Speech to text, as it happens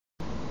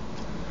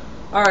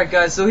Alright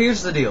guys, so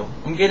here's the deal.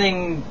 I'm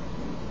getting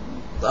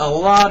a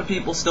lot of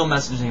people still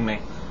messaging me.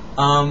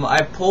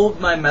 I pulled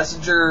my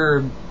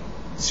messenger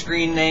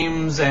screen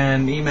names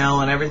and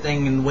email and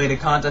everything and the way to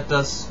contact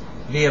us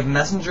via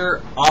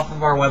messenger off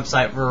of our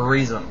website for a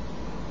reason.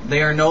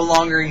 They are no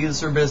longer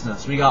used for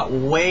business. We got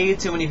way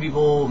too many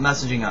people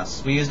messaging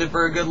us. We used it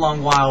for a good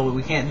long while, but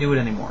we can't do it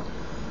anymore.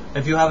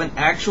 If you have an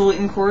actual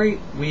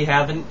inquiry, we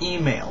have an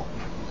email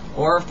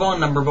or a phone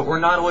number, but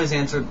we're not always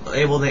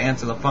able to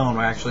answer the phone.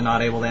 We're actually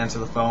not able to answer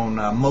the phone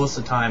most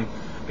of the time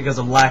because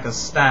of lack of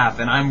staff,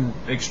 and I'm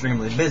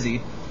extremely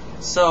busy.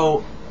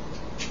 So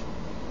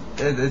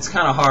it's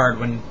kind of hard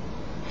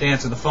to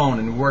answer the phone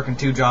and working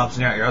 2 jobs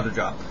and you're at your other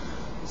job.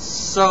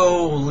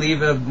 So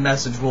leave a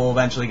message, we'll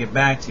eventually get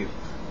back to you.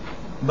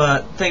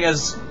 But thing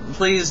is,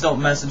 please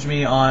don't message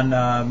me on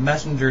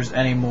messengers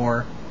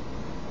anymore.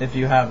 If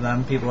you have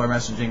them, people are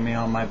messaging me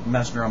on my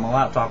messenger on my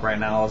laptop right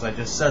now, as I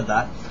just said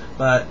that.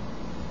 But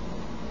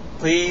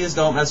please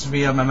don't message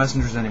me on my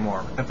messengers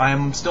anymore. If I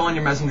am still on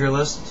your messenger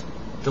list,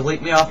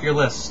 delete me off your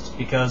list,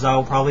 because I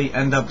will probably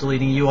end up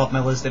deleting you off my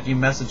list if you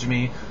message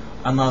me,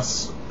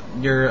 unless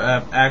you're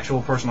an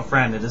actual personal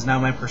friend. It is now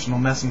my personal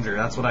messenger.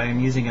 That's what I am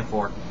using it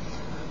for.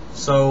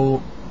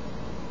 So,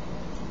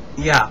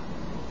 yeah,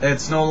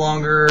 it's no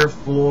longer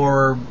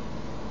for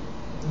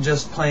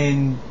just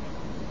plain.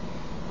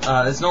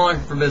 It's no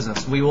longer for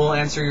business. We will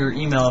answer your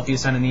email if you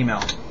send an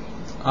email.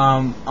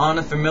 On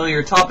a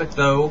familiar topic,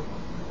 though,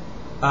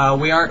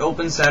 we aren't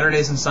open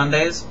Saturdays and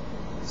Sundays.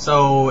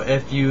 So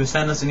if you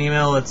send us an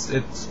email,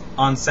 it's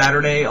on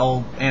Saturday.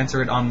 I'll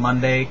answer it on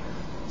Monday.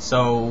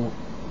 So,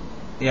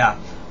 yeah.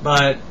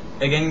 But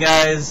again,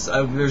 guys,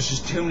 there's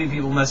just too many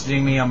people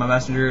messaging me on my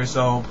messenger.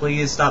 So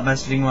please stop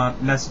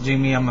messaging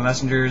me on my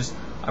messengers.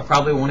 I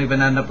probably won't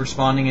even end up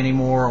responding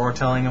anymore or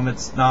telling them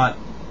it's not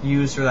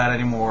used for that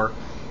anymore,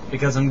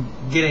 because I'm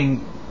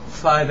getting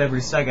 5 every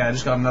second. I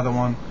just got another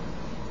one.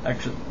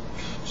 Actually,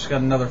 just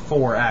got another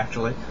 4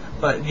 actually.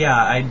 But yeah,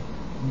 I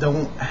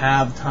don't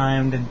have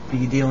time to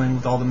be dealing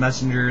with all the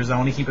messengers. I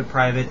want to keep it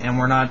private, and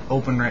we're not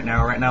open right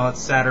now. Right now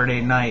it's Saturday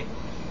night.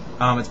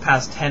 It's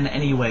past 10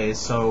 anyways,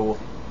 so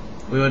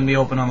we wouldn't be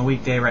open on the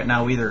weekday right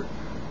now either.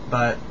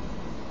 But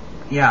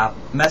yeah,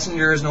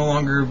 Messenger is no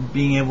longer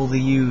being able to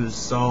use,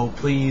 so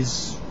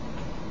please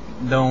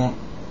don't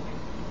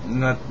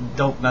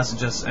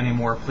message us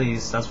anymore,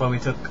 please. That's why we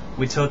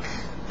took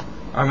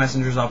our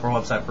messengers off our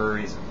website for a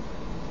reason.